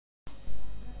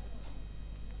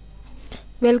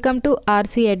Welcome to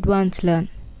RC Advanced Learn.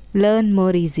 Learn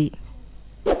more easy.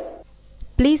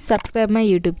 Please subscribe my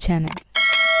YouTube channel.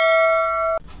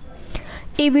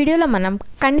 ఈ వీడియోలో మనం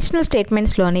conditional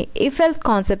స్టేట్మెంట్స్లోని if else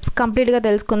concepts కంప్లీట్గా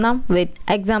తెలుసుకుందాం with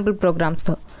example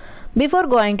ప్రోగ్రామ్స్తో. Before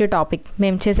going to topic,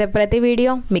 మేము చేసే ప్రతి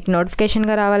వీడియో మీకు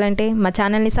నోటిఫికేషన్గా రావాలంటే మా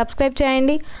ఛానల్ని సబ్స్క్రైబ్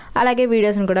చేయండి, అలాగే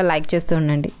వీడియోస్ని కూడా లైక్ చేస్తూ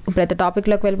ఉండండి. ఇప్పుడైతే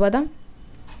టాపిక్లోకి వెళ్ళిపోదాం.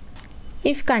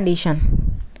 If condition.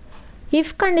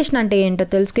 ఇఫ్ కండిషన్ అంటే ఏంటో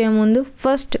తెలుసుకునే ముందు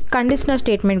ఫస్ట్ కండిషనల్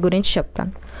స్టేట్మెంట్ గురించి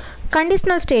చెప్తాను.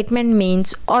 Conditional statement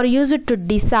means are used to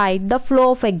decide the flow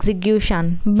of execution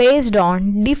based on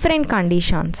different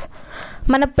conditions.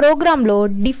 మన ప్రోగ్రాంలో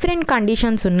డిఫరెంట్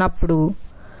కండిషన్స్ ఉన్నప్పుడు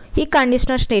ఈ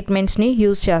కండిషనల్ స్టేట్మెంట్స్ని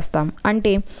యూజ్ చేస్తాం.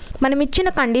 అంటే మనం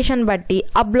ఇచ్చిన కండిషన్ బట్టి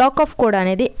ఆ బ్లాక్ ఆఫ్ కోడ్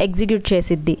అనేది ఎగ్జిక్యూట్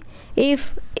చేసిద్ది.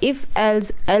 If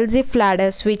else if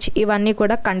ladder switch ఇవన్నీ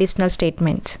కూడా conditional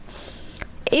statements.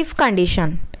 If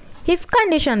condition. If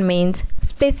condition means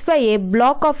specify a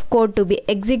block of code to be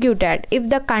executed if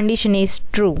the condition is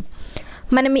true.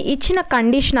 మనం ఇచ్చిన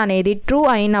కండిషన్ అనేది true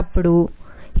అయినప్పుడు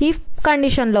if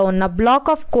కండిషన్లో ఉన్న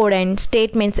black of code and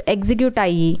statements execute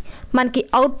అయ్యి మనకి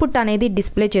అవుట్పుట్ అనేది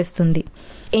డిస్ప్లే చేస్తుంది.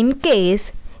 ఇన్ కేస్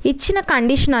ఇచ్చిన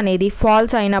కండిషన్ అనేది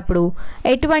ఫాల్స్ అయినప్పుడు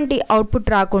ఎటువంటి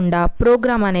అవుట్పుట్ రాకుండా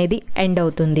ప్రోగ్రామ్ అనేది ఎండ్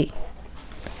అవుతుంది.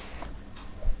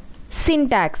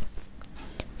 సింటాక్స్.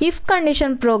 ఇఫ్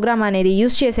కండిషన్ ప్రోగ్రామ్ అనేది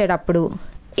యూస్ చేసేటప్పుడు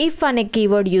ఇఫ్ అనే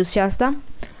కీవర్డ్ యూస్ చేస్తాం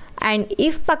అండ్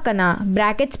ఇఫ్ పక్కన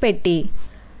బ్రాకెట్స్ పెట్టి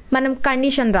మనం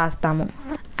కండిషన్ రాస్తాము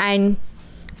అండ్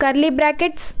కర్లీ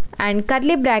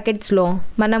బ్రాకెట్స్లో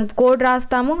మనం కోడ్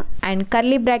రాస్తాము and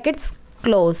curly brackets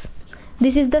close.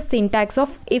 This is the syntax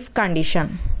of if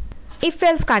condition. If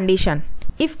else condition.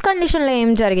 If కండిషన్లో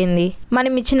ఏం జరిగింది,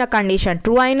 మనం ఇచ్చిన కండిషన్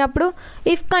ట్రూ అయినప్పుడు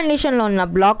ఇఫ్ కండిషన్లో ఉన్న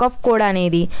బ్లాక్ ఆఫ్ కోడ్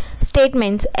అనేది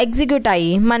స్టేట్మెంట్స్ ఎగ్జిక్యూట్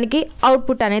అయ్యి మనకి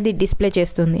అవుట్పుట్ అనేది డిస్ప్లే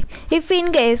చేస్తుంది. ఇఫ్ ఇన్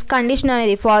కేస్ కండిషన్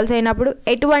అనేది ఫాల్స్ అయినప్పుడు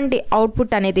ఎటువంటి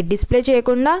అవుట్పుట్ అనేది డిస్ప్లే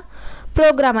చేయకుండా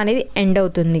ప్రోగ్రామ్ అనేది ఎండ్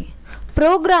అవుతుంది.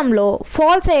 ప్రోగ్రాంలో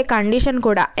ఫాల్స్ అయ్యే కండిషన్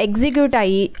కూడా ఎగ్జిక్యూట్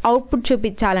అయ్యి అవుట్పుట్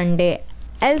చూపించాలంటే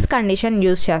ఎల్స్ కండిషన్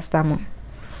యూజ్ చేస్తాము.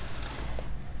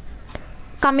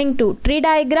 Coming to tree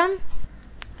diagram.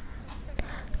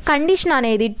 Condition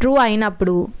అనేది ట్రూ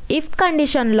అయినప్పుడు ఇఫ్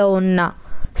కండిషన్లో ఉన్న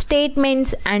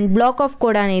statements and black of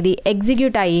code అనేది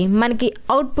ఎగ్జిక్యూట్ అయ్యి మనకి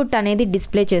అవుట్పుట్ అనేది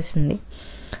డిస్ప్లే చేస్తుంది.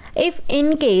 ఇఫ్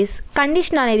ఇన్ కేస్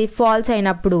కండిషన్ అనేది ఫాల్స్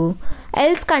అయినప్పుడు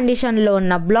ఎల్స్ కండిషన్లో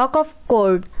ఉన్న black of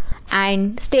code and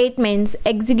statements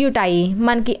execute అయ్యి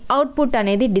మనకి అవుట్పుట్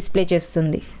అనేది డిస్ప్లే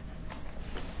చేస్తుంది.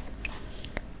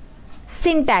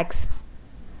 సింటాక్స్.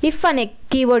 ఇఫ్ అనే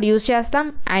కీవర్డ్ యూజ్ చేస్తాం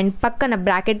అండ్ పక్కన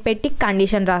బ్రాకెట్ పెట్టి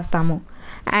కండిషన్ రాస్తాము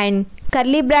అండ్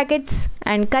కర్లీ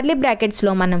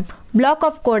బ్రాకెట్స్లో మనం బ్లాక్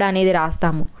ఆఫ్ కోడ్ అనేది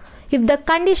రాస్తాము. If the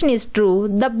condition is true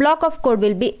the black of code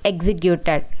will be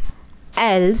executed.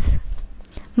 Else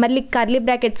మళ్ళీ కర్లీ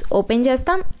బ్రాకెట్స్ ఓపెన్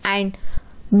చేస్తాం అండ్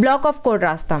బ్లాక్ ఆఫ్ కోడ్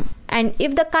రాస్తాం and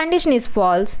if the condition is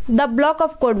false the black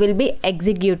of code will be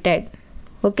executed.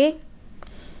 Okay,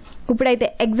 ఇప్పుడైతే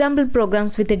example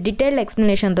programmes with detailed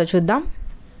ఎక్స్ప్లెనేషన్తో చూద్దాం.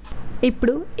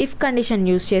 ఇప్పుడు if condition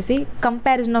use చేసి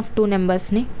comparison of 2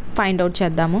 నెంబర్స్ని find out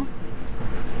చేద్దాము.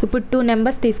 ఇప్పుడు 2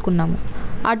 numbers తీసుకున్నాము.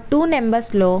 ఆ 2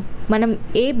 నెంబర్స్లో మనం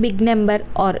ఏ బిగ్ నెంబర్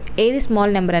ఆర్ ఏది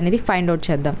స్మాల్ నెంబర్ అనేది ఫైండ్ అవుట్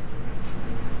చేద్దాం.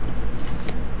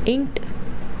 ఇంట్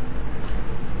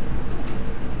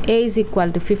a is equal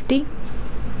to 50,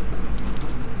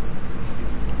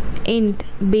 int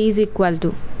b is equal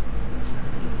to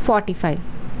 45.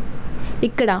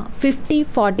 ఇక్కడ 50,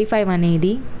 45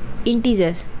 అనేది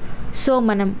ఇంటీజర్స్, సో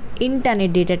మనం ఇంట్ అనే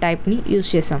డేటా టైప్ని యూజ్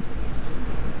చేసాం.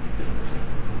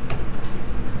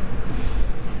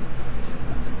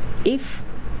 ఇఫ్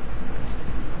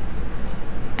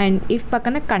అండ్ ఇఫ్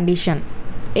పక్కన కండిషన్.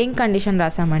 ఏం కండిషన్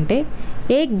రాసామంటే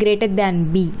ఏ గ్రేటర్ దాన్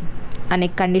బి అనే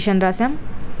కండిషన్ రాసాం.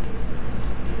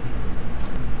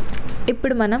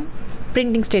 ఇప్పుడు మనం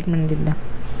printing statement దిద్దాం.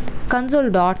 Console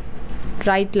dot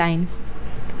right line.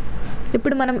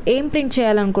 ఇప్పుడు మనం ఏం ప్రింట్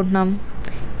చేయాలనుకుంటున్నాం,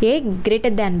 ఏ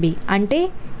గ్రేటర్ దాన్ బి అంటే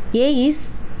ఏ ఈజ్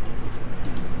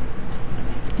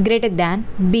గ్రేటర్ దాన్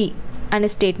బి అనే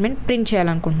స్టేట్మెంట్ ప్రింట్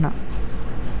చేయాలనుకుంటున్నాం.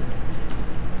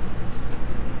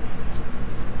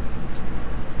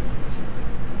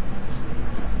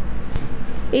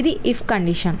 ఇది ఇఫ్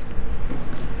కండిషన్.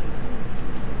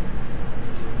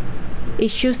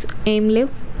 ఇష్యూస్ ఏం లేవు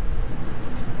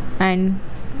and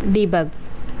debug.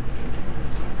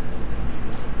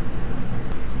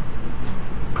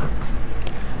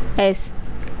 Yes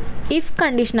if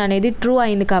condition అనేది ట్రూ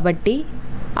అయింది కాబట్టి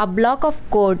ఆ black of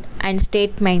code and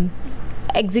statement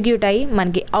execute అయ్యి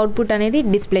మనకి అవుట్పుట్ అనేది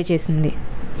డిస్ప్లే చేసింది.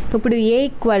 ఇప్పుడు ఏ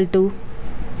ఈక్వల్ టు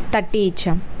 30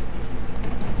 ఇచ్చాం.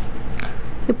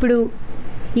 ఇప్పుడు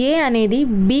ఏ అనేది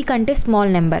బి కంటే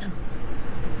స్మాల్ నెంబర్,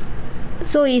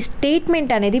 సో ఈ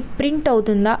స్టేట్మెంట్ అనేది ప్రింట్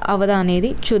అవుతుందా అవదా అనేది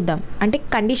చూద్దాం. అంటే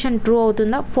కండిషన్ ట్రూ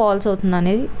అవుతుందా ఫాల్స్ అవుతుందా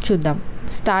అనేది చూద్దాం.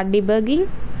 Start debugging.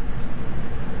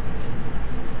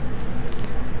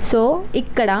 సో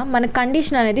ఇక్కడ మన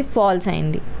కండిషన్ అనేది ఫాల్స్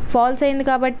అయింది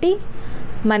కాబట్టి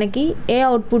మనకి ఏ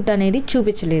అవుట్పుట్ అనేది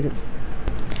చూపించలేదు.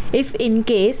 ఇఫ్ ఇన్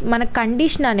కేస్ మన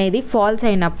కండిషన్ అనేది ఫాల్స్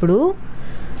అయినప్పుడు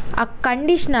ఆ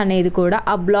కండిషన్ అనేది కూడా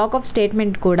ఆ బ్లాక్ ఆఫ్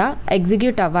స్టేట్మెంట్ కూడా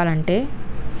ఎగ్జిక్యూట్ అవ్వాలంటే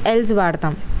ఎల్స్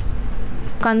వాడతాం.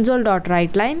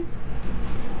 console.writeLine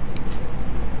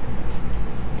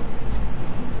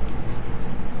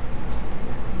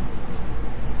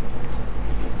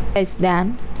less than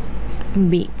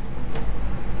b.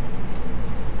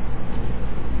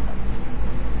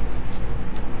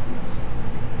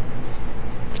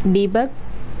 Debug.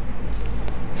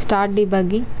 Start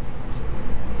debugging.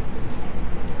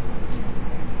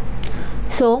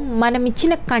 So మనం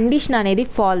ఇచ్చిన కండిషన్ అనేది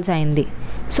ఫాల్స్ అయింది.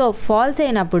 సో ఫాల్స్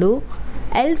అయినప్పుడు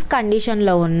ఎల్స్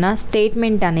కండిషన్లో ఉన్న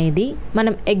స్టేట్మెంట్ అనేది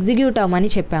మనం ఎగ్జిక్యూట్ అవ్వమని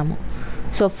చెప్పాము.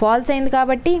 సో ఫాల్స్ అయింది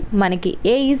కాబట్టి మనకి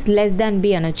ఏ ఈజ్ లెస్ దాన్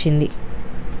బి అని వచ్చింది.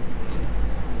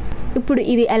 ఇప్పుడు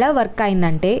ఇది ఎలా వర్క్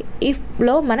అయిందంటే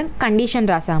ఇఫ్లో మనం కండిషన్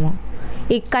రాసాము.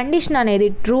 ఈ కండిషన్ అనేది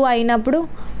ట్రూ అయినప్పుడు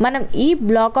మనం ఈ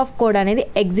బ్లాక్ ఆఫ్ కోడ్ అనేది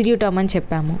ఎగ్జిక్యూట్ అవ్వమని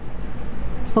చెప్పాము.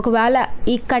 ఒకవేళ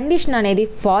ఈ కండిషన్ అనేది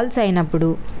ఫాల్స్ అయినప్పుడు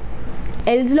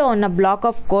ఎల్స్లో ఉన్న బ్లాక్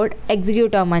ఆఫ్ కోడ్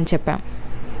ఎగ్జిక్యూట్ అవ్వమని చెప్పాం.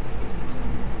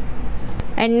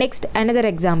 And next another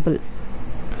example.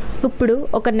 ఇప్పుడు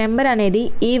ఒక నెంబర్ అనేది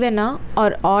ఈవెనా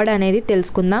ఆర్ ఆడ్ అనేది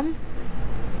తెలుసుకుందాం.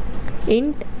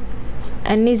 ఇంట్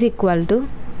n ఈజ్ ఈక్వల్ టు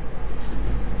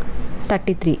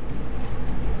 33.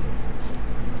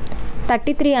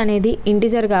 33 అనేది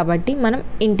ఇంటిజర్ కాబట్టి మనం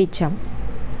ఇంట్ ఇచ్చాం.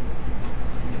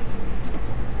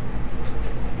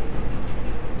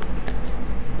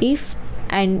 ఇఫ్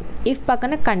అండ్ ఇఫ్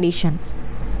పక్కన కండిషన్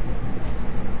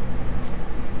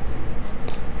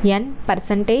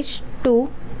n%2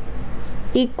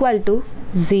 ఈక్వల్ టు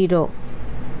 0.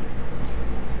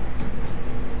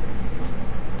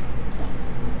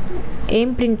 ఏం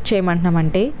print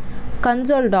చేయమంటున్నామంటే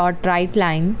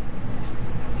console.writeLine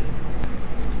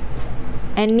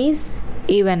n is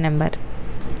even number.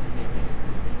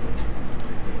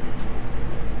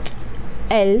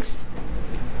 Else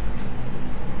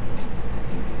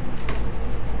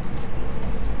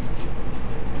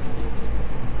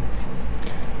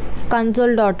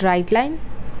console.writeLine,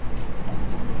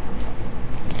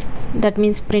 that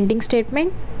means printing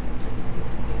statement,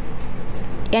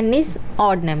 n is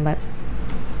odd number.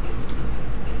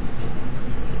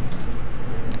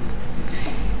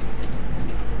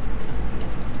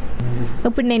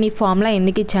 ఇప్పుడు నేను ఈ ఫార్ములా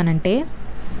ఎందుకు ఇచ్చానంటే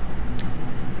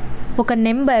ఒక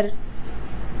నెంబర్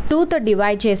 2తో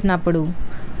డివైడ్ చేసినప్పుడు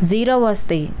 0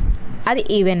 వస్తే అది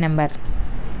ఈవెన్ నెంబర్,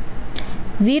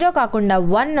 0 కాకుండా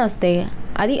 1 వస్తే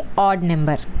అది ఆడ్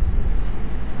నెంబర్.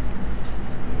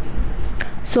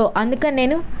 సో అందుకని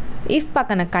నేను ఇఫ్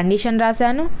పక్కన కండిషన్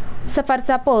రాశాను. సో ఫర్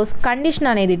సపోజ్ కండిషన్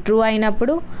అనేది ట్రూ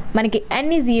అయినప్పుడు మనకి n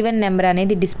ఈజ్ ఈవెన్ నెంబర్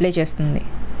అనేది డిస్ప్లే చేస్తుంది.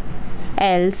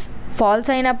 ఎల్స్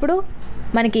ఫాల్స్ అయినప్పుడు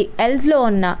మనకి ఎల్స్లో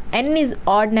ఉన్న n ఈజ్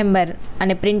ఆడ్ నెంబర్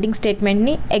అనే ప్రింటింగ్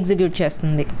స్టేట్మెంట్ని ఎగ్జిక్యూట్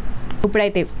చేస్తుంది.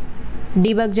 ఇప్పుడైతే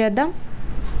డీబగ్ చేద్దాం.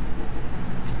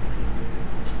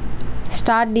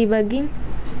 Start debugging.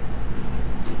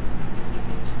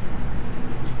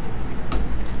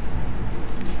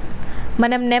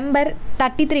 మనం నెంబర్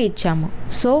 33 ఇచ్చాము.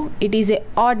 So it is a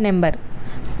odd number.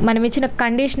 మనం ఇచ్చిన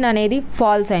కండిషన్ అనేది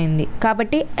ఫాల్స్ అయింది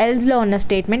కాబట్టి ఎల్స్లో ఉన్న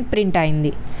స్టేట్మెంట్ ప్రింట్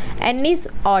అయింది. n is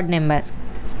odd number.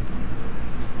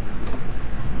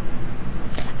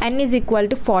 n is equal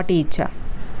to 40 ఇచ్చా.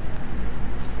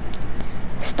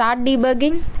 Start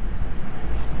debugging.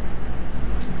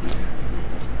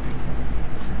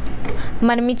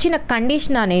 మనం ఇచ్చిన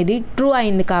కండిషన్ అనేది ట్రూ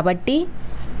అయింది కాబట్టి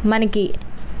మనకి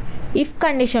ఇఫ్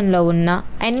కండిషన్లో ఉన్న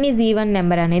n ఈజ్ ఈవెన్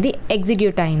నెంబర్ అనేది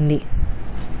ఎగ్జిక్యూట్ అయింది.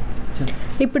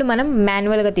 ఇప్పుడు మనం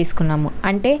మాన్యువల్గా తీసుకున్నాము.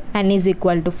 అంటే n is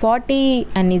equal to 40,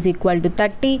 n is equal to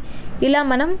 30 ఇలా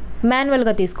మనం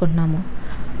మాన్యువల్గా తీసుకుంటున్నాము.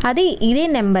 అది ఇదే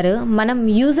నెంబర్ మనం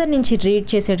యూజర్ నుంచి రీడ్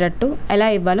చేసేటట్టు ఎలా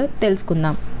ఇవ్వాలో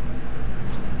తెలుసుకుందాం.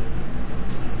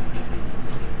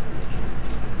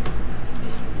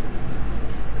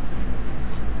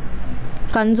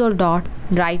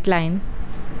 console.writeLine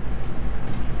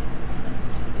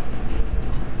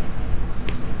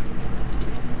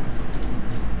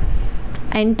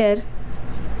enter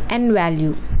n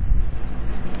value.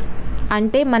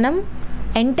 అంటే మనం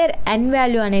ఎంటర్ n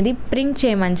వాల్యూ అనేది ప్రింట్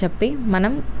చేయమని చెప్పి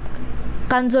మనం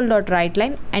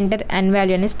console.writeLine ఎంటర్ n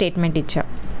వాల్యూ అనే స్టేట్మెంట్ ఇచ్చాం.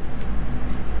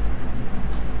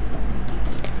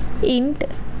 ఇంట్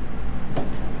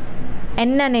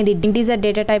n అనేది ఇంటీజర్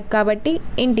డేటా టైప్ కాబట్టి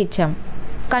ఇంట్ ఇచ్చాం.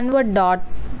 Convert dot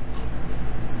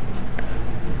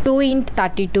 2 ×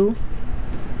 32.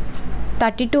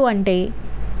 32 అంటే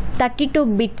 32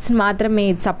 బిట్స్ మాత్రమే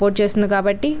సపోర్ట్ చేస్తుంది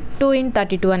కాబట్టి 2 ×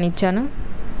 32 అని ఇచ్చాను.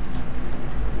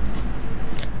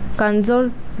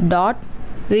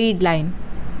 console.readline.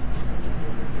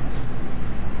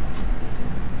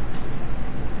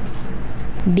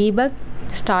 debug,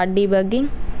 start debugging.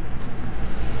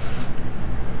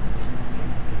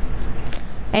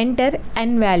 enter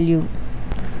n value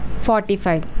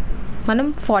 45. మనం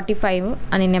 45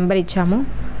 అనే నెంబర్ ఇచ్చాము.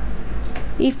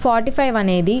 ఈ 45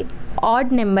 అనేది ఆడ్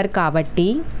నెంబర్ కాబట్టి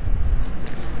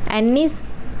n ఈజ్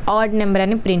ఆడ్ నెంబర్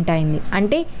అని ప్రింట్ అయింది.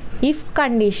 అంటే ఇఫ్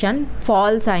కండిషన్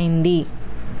ఫాల్స్ అయింది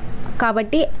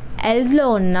కాబట్టి ఎల్స్లో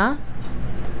ఉన్న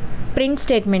ప్రింట్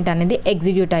స్టేట్మెంట్ అనేది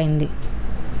ఎగ్జిక్యూట్ అయింది.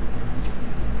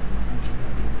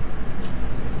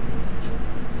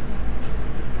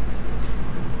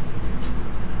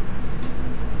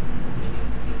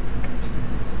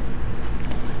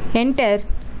 ఎంటర్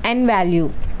ఎన్ వాల్యూ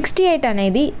 68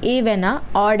 అనేది ఈవెనా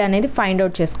ఆడ్ అనేది ఫైండ్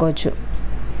అవుట్ చేసుకోవచ్చు.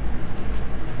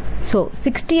 సో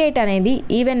 68 అనేది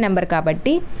ఈవెన్ నెంబర్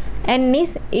కాబట్టి ఎన్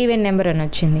ఈస్ ఈవెన్ నెంబర్ అని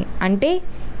వచ్చింది. అంటే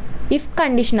ఇఫ్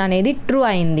కండిషన్ అనేది ట్రూ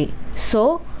అయింది. సో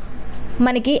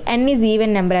మనకి ఎన్ ఈజ్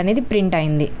ఈవెన్ నెంబర్ అనేది ప్రింట్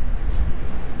అయింది.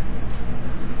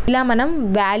 ఇలా మనం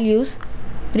వాల్యూస్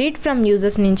రీడ్ ఫ్రమ్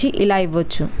యూజర్స్ నుంచి ఇలా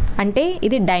ఇవ్వచ్చు. అంటే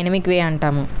ఇది డైనమిక్ వే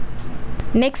అంటాము.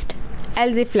 నెక్స్ట్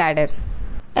ఎల్స్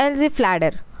ఇఫ్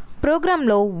లాడర్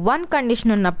ప్రోగ్రాంలో 1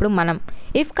 కండిషన్ ఉన్నప్పుడు మనం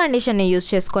ఇఫ్ కండిషన్ని యూజ్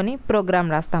చేసుకొని ప్రోగ్రామ్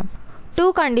రాస్తాం. 2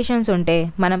 కండిషన్స్ ఉంటే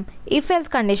మనం ఇఫ్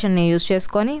ఎల్స్ కండిషన్ని యూజ్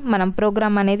చేసుకొని మనం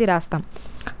ప్రోగ్రామ్ అనేది రాస్తాం.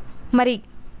 మరి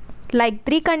లైక్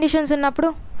 3 కండిషన్స్ ఉన్నప్పుడు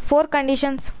 4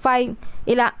 కండిషన్స్ 5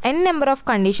 ఇలా ఎన్ నెంబర్ ఆఫ్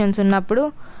కండిషన్స్ ఉన్నప్పుడు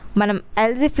మనం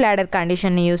ఎల్స్ ఇఫ్ లాడర్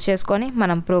కండిషన్ని యూజ్ చేసుకొని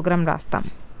మనం ప్రోగ్రామ్ రాస్తాం.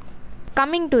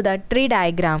 Coming to the tree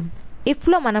diagram,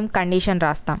 ఇఫ్లో మనం కండిషన్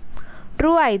రాస్తాం.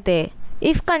 ట్రూ అయితే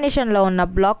ఇఫ్ కండిషన్లో ఉన్న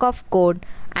black of code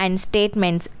and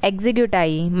statements execute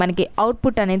అయ్యి మనకి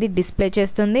అవుట్పుట్ అనేది డిస్ప్లే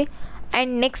చేస్తుంది.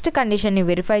 అండ్ నెక్స్ట్ కండిషన్ని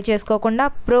వెరిఫై చేసుకోకుండా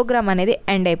ప్రోగ్రామ్ అనేది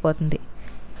ఎండ్ అయిపోతుంది.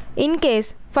 In case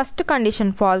first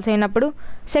condition false అయినప్పుడు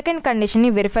second కండిషన్ని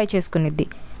verify చేసుకునిద్ది.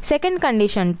 Second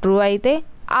condition true అయితే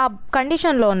ఆ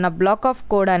కండిషన్లో ఉన్న బ్లాక్ ఆఫ్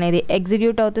కోడ్ అనేది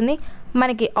ఎగ్జిక్యూట్ అవుతుంది,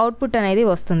 మనకి అవుట్పుట్ అనేది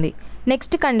వస్తుంది.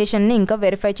 నెక్స్ట్ కండిషన్ని ఇంకా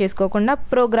వెరిఫై చేసుకోకుండా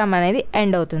ప్రోగ్రామ్ అనేది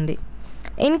ఎండ్ అవుతుంది.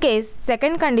 ఇన్ కేస్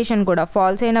సెకండ్ కండిషన్ కూడా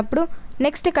ఫాల్స్ అయినప్పుడు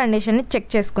నెక్స్ట్ కండిషన్ని చెక్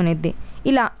చేసుకునిద్ది.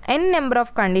 ఇలా ఎన్ నెంబర్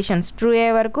ఆఫ్ కండిషన్స్ ట్రూ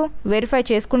అయ్యే వరకు వెరిఫై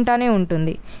చేసుకుంటానే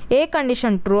ఉంటుంది. ఏ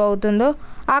కండిషన్ ట్రూ అవుతుందో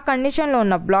ఆ కండిషన్లో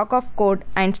ఉన్న black of code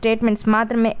and statements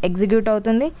మాత్రమే ఎగ్జిక్యూట్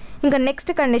అవుతుంది. ఇంకా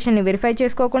నెక్స్ట్ కండిషన్ని వెరిఫై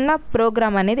చేసుకోకుండా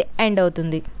ప్రోగ్రామ్ అనేది ఎండ్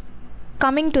అవుతుంది.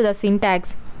 Coming to the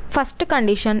syntax, first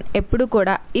condition ఎప్పుడు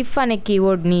కూడా ఇఫ్ అనే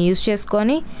కీవర్డ్ని యూజ్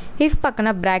చేసుకొని ఇఫ్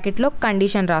పక్కన బ్రాకెట్లో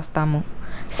కండిషన్ రాస్తాము.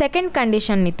 సెకండ్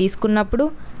కండిషన్ని తీసుకున్నప్పుడు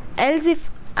ఎల్స్ ఇఫ్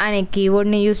అనే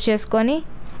కీవర్డ్ని యూజ్ చేసుకొని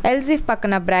ఎల్స్ ఇఫ్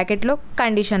పక్కన బ్రాకెట్లో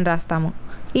కండిషన్ రాస్తాము.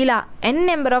 ఇలా ఎన్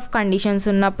నెంబర్ ఆఫ్ కండిషన్స్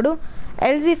ఉన్నప్పుడు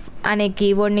ఎల్స్ ఇఫ్ అనే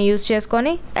కీవర్డ్ని యూజ్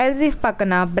చేసుకొని ఎల్స్ ఇఫ్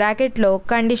పక్కన బ్రాకెట్లో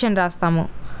కండిషన్ రాస్తాము.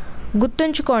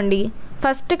 గుర్తుంచుకోండి,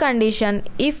 ఫస్ట్ కండిషన్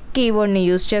ఇఫ్ కీవర్డ్ని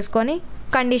యూజ్ చేసుకొని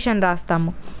కండిషన్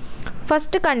రాస్తాము.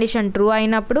 ఫస్ట్ కండిషన్ ట్రూ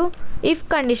అయినప్పుడు ఇఫ్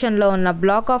కండిషన్లో ఉన్న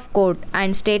black of code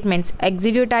and statements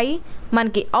execute అయ్యి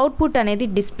మనకి అవుట్పుట్ అనేది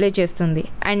డిస్ప్లే చేస్తుంది.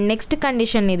 అండ్ నెక్స్ట్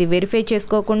కండిషన్ ఇది వెరిఫై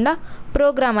చేసుకోకుండా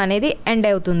ప్రోగ్రామ్ అనేది ఎండ్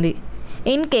అవుతుంది.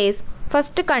 In case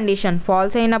first condition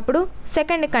false అయినప్పుడు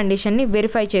second కండిషన్ని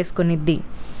verify చేసుకునిద్ది.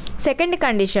 Second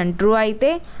condition true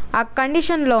అయితే ఆ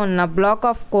కండిషన్లో ఉన్న బ్లాక్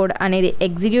ఆఫ్ కోడ్ అనేది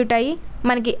ఎగ్జిక్యూట్ అయ్యి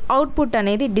మనకి అవుట్పుట్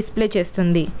అనేది డిస్ప్లే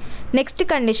చేస్తుంది. నెక్స్ట్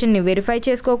కండిషన్ని వెరిఫై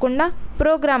చేసుకోకుండా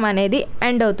ప్రోగ్రామ్ అనేది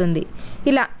ఎండ్ అవుతుంది.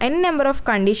 ఇలా ఎన్ నెంబర్ ఆఫ్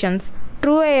కండిషన్స్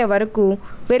ట్రూ అయ్యే వరకు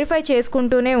వెరిఫై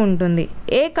చేసుకుంటూనే ఉంటుంది.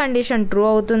 ఏ కండిషన్ ట్రూ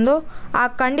అవుతుందో ఆ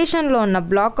కండిషన్లో ఉన్న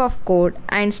black of code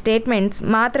and statements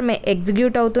మాత్రమే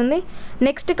ఎగ్జిక్యూట్ అవుతుంది.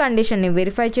 నెక్స్ట్ కండిషన్ని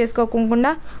వెరిఫై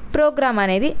చేసుకోకుండా ప్రోగ్రామ్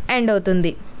అనేది ఎండ్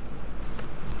అవుతుంది.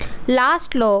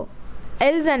 లాస్ట్లో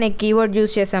ఎల్స్ అనే కీవర్డ్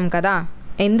యూజ్ చేసాం కదా,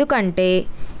 ఎందుకంటే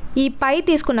ఈ పై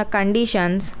తీసుకున్న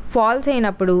కండిషన్స్ ఫాల్స్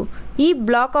అయినప్పుడు ఈ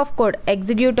బ్లాక్ ఆఫ్ కోడ్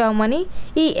ఎగ్జిక్యూట్ అవ్వమని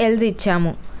ఈ ఎల్స్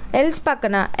ఇచ్చాము. ఎల్స్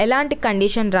పక్కన ఎలాంటి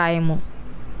కండిషన్ రాయము.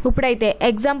 ఇప్పుడైతే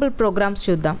ఎగ్జాంపుల్ ప్రోగ్రామ్స్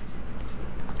చూద్దాం.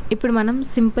 ఇప్పుడు మనం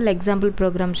సింపుల్ ఎగ్జాంపుల్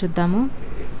ప్రోగ్రామ్ చూద్దాము.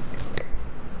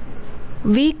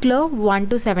 వీక్లో 1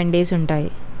 to 7 డేస్ ఉంటాయి.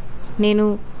 నేను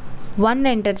 1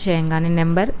 ఎంటర్ చేయంగానే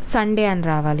నెంబర్ సండే అని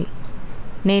రావాలి.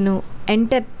 నేను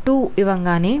ఎంటర్ 2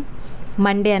 ఇవ్వగానే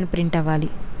మండే అని ప్రింట్ అవ్వాలి.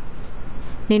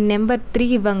 నేను నెంబర్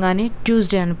 3 ఇవ్వగానే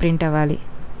ట్యూస్డే అని ప్రింట్ అవ్వాలి.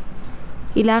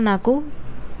 ఇలా నాకు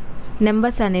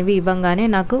నెంబర్స్ అనేవి ఇవ్వగానే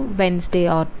నాకు Wednesday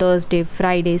or Thursday,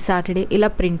 Friday, Saturday ఇలా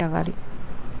ప్రింట్ అవ్వాలి.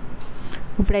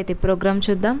 ఇప్పుడైతే ప్రోగ్రామ్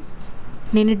చూద్దాం.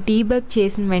 నేను డీబగ్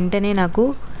చేసిన వెంటనే నాకు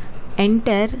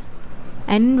ఎంటర్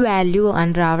n వాల్యూ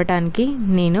అని రావడానికి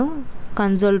నేను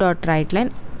console dot right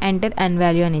line enter n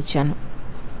value అని ఇచ్చాను.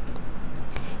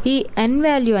 ఈ n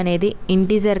వాల్యూ అనేది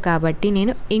ఇంటీజర్ కాబట్టి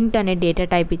నేను int అనే డేటా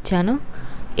టైప్ ఇచ్చాను.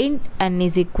 int n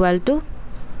is equal to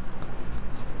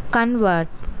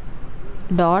convert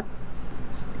dot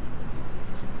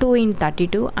 2 in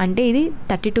 32 అంటే ఇది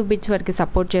 32 బిట్స్ వరకు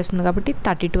సపోర్ట్ చేస్తుంది కాబట్టి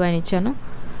 32 అని ఇచ్చాను.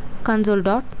 కన్సోల్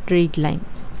డాట్ రీడ్ లైన్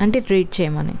అంటే రీడ్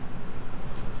చేయమని.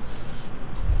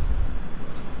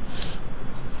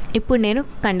 ఇప్పుడు నేను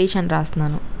కండిషన్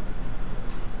రాస్తున్నాను.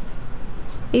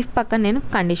 ఇఫ్ పక్కన నేను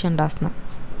కండిషన్ రాస్తున్నాను.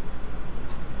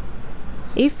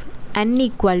 ఇఫ్ n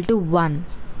ఈక్వల్ టు 1,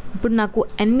 ఇప్పుడు నాకు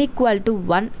n ఈక్వల్ టు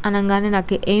 1 అనగానే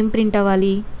నాకు ఏం ప్రింట్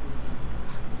అవ్వాలి?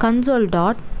 Console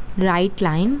dot right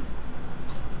line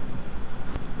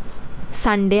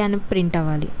Sunday అని ప్రింట్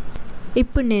అవ్వాలి.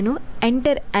 ఇప్పుడు నేను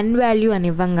ఎంటర్ n వాల్యూ అని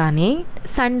ఇవ్వగానే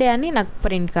సండే అని నాకు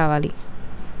ప్రింట్ కావాలి.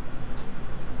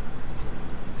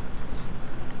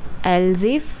 else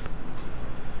if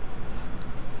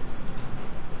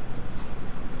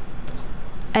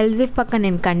పక్క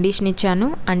నేను కండిషన్ ఇచ్చాను.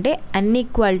 అంటే n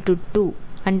ఈక్వల్ టు 2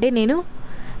 అంటే నేను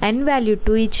n వాల్యూ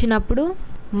 2 ఇచ్చినప్పుడు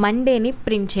మండేని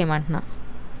print చేయమంటున్నా.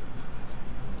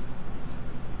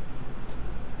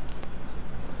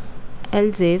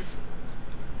 else if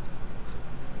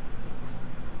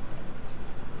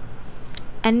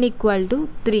n equal to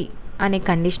 3 అనే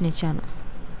కండిషన్ ఇచ్చాను.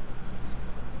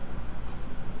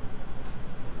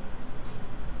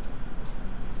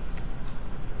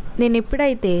 నేను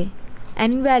ఎప్పుడైతే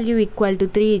n వాల్యూ ఈక్వల్ టు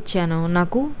 3 ఇచ్చానో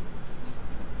నాకు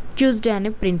ట్యూస్డే అనే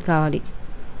ప్రింట్ కావాలి.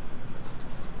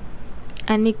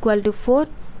 n ఈక్వల్ టు 4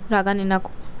 రాగానే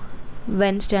నాకు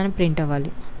వెన్స్డే అని ప్రింట్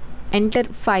అవ్వాలి. ఎంటర్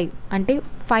 5 అంటే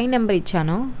 5 నెంబర్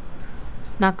ఇచ్చాను,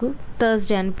 నాకు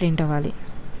థర్స్డే అని ప్రింట్ అవ్వాలి.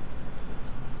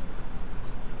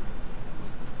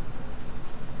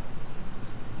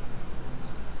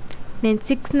 నేను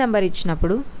 6 నెంబర్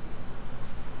ఇచ్చినప్పుడు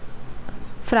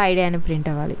ఫ్రైడే అని ప్రింట్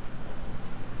అవ్వాలి.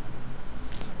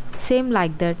 సేమ్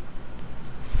లైక్ దట్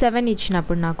 7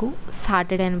 ఇచ్చినప్పుడు నాకు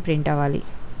సాటర్డే అని ప్రింట్ అవ్వాలి.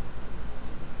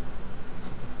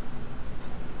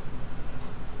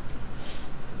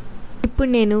 ఇప్పుడు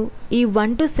నేను ఈ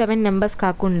 1 to 7 నెంబర్స్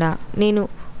కాకుండా నేను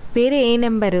వేరే ఏ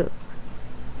నెంబర్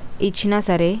ఇచ్చినా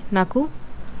సరే నాకు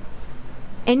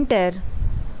ఎంటర్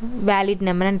వ్యాలిడ్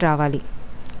నెంబర్ అని రావాలి.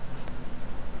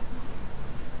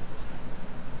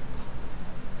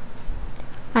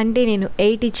 అంటే నేను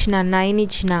 8 ఇచ్చిన 9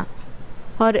 ఇచ్చిన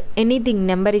ఆర్ ఎనీథింగ్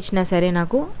నెంబర్ ఇచ్చినా సరే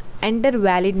నాకు ఎంటర్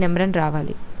వ్యాలిడ్ నెంబర్ అని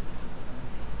రావాలి.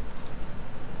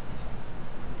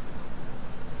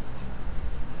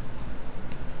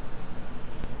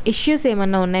 ఇష్యూస్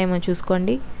ఏమన్నా ఉన్నాయేమో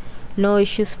చూసుకోండి. No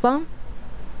issues farm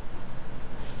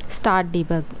start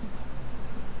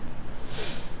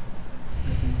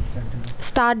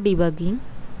debugging.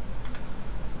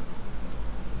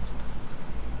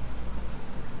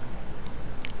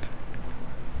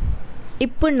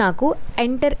 ఇప్పుడు నాకు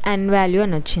ఎంటర్ n వాల్యూ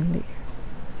అని వచ్చింది.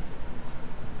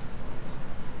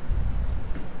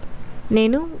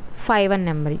 నేను 5 అని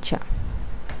నెంబర్ ఇచ్చా.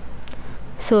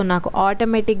 సో నాకు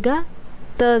ఆటోమేటిక్గా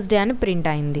థర్స్డే అని ప్రింట్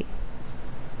అయింది.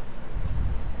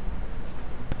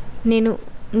 నేను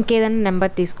ఇంకేదైనా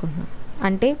నెంబర్ తీసుకున్నా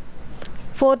అంటే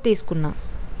 4 తీసుకున్నా,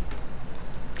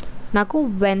 నాకు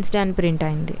వెన్స్డే అని ప్రింట్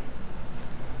అయింది.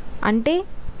 అంటే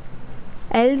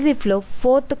else ifలో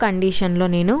 4th కండిషన్లో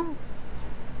నేను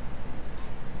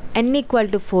n ఈక్వల్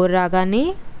టు 4 రాగానే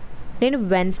నేను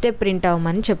వెన్స్డే ప్రింట్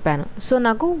అవ్వమని చెప్పాను. సో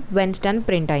నాకు వెన్స్డే అని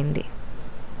ప్రింట్ అయింది.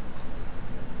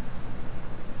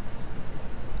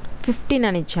 15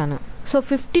 అని ఇచ్చాను. సో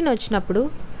 15 వచ్చినప్పుడు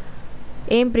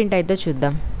ఏం ప్రింట్ అవుతుందో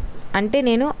చూద్దాం. అంటే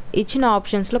నేను ఇచ్చిన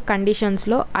ఆప్షన్స్లో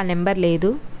కండిషన్స్లో ఆ నెంబర్ లేదు,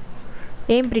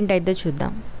 ఏం ప్రింట్ అవుతుందో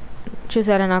చూద్దాం.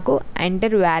 చూసారా, నాకు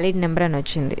ఎంటర్ వ్యాలిడ్ నెంబర్ అని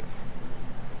వచ్చింది.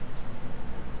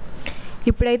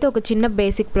 ఇప్పుడైతే ఒక చిన్న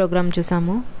బేసిక్ ప్రోగ్రామ్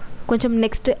చూసాము. కొంచెం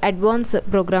నెక్స్ట్ అడ్వాన్స్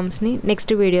ప్రోగ్రామ్స్ని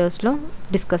నెక్స్ట్ వీడియోస్లో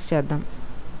డిస్కస్ చేద్దాం.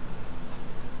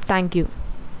 Thank you.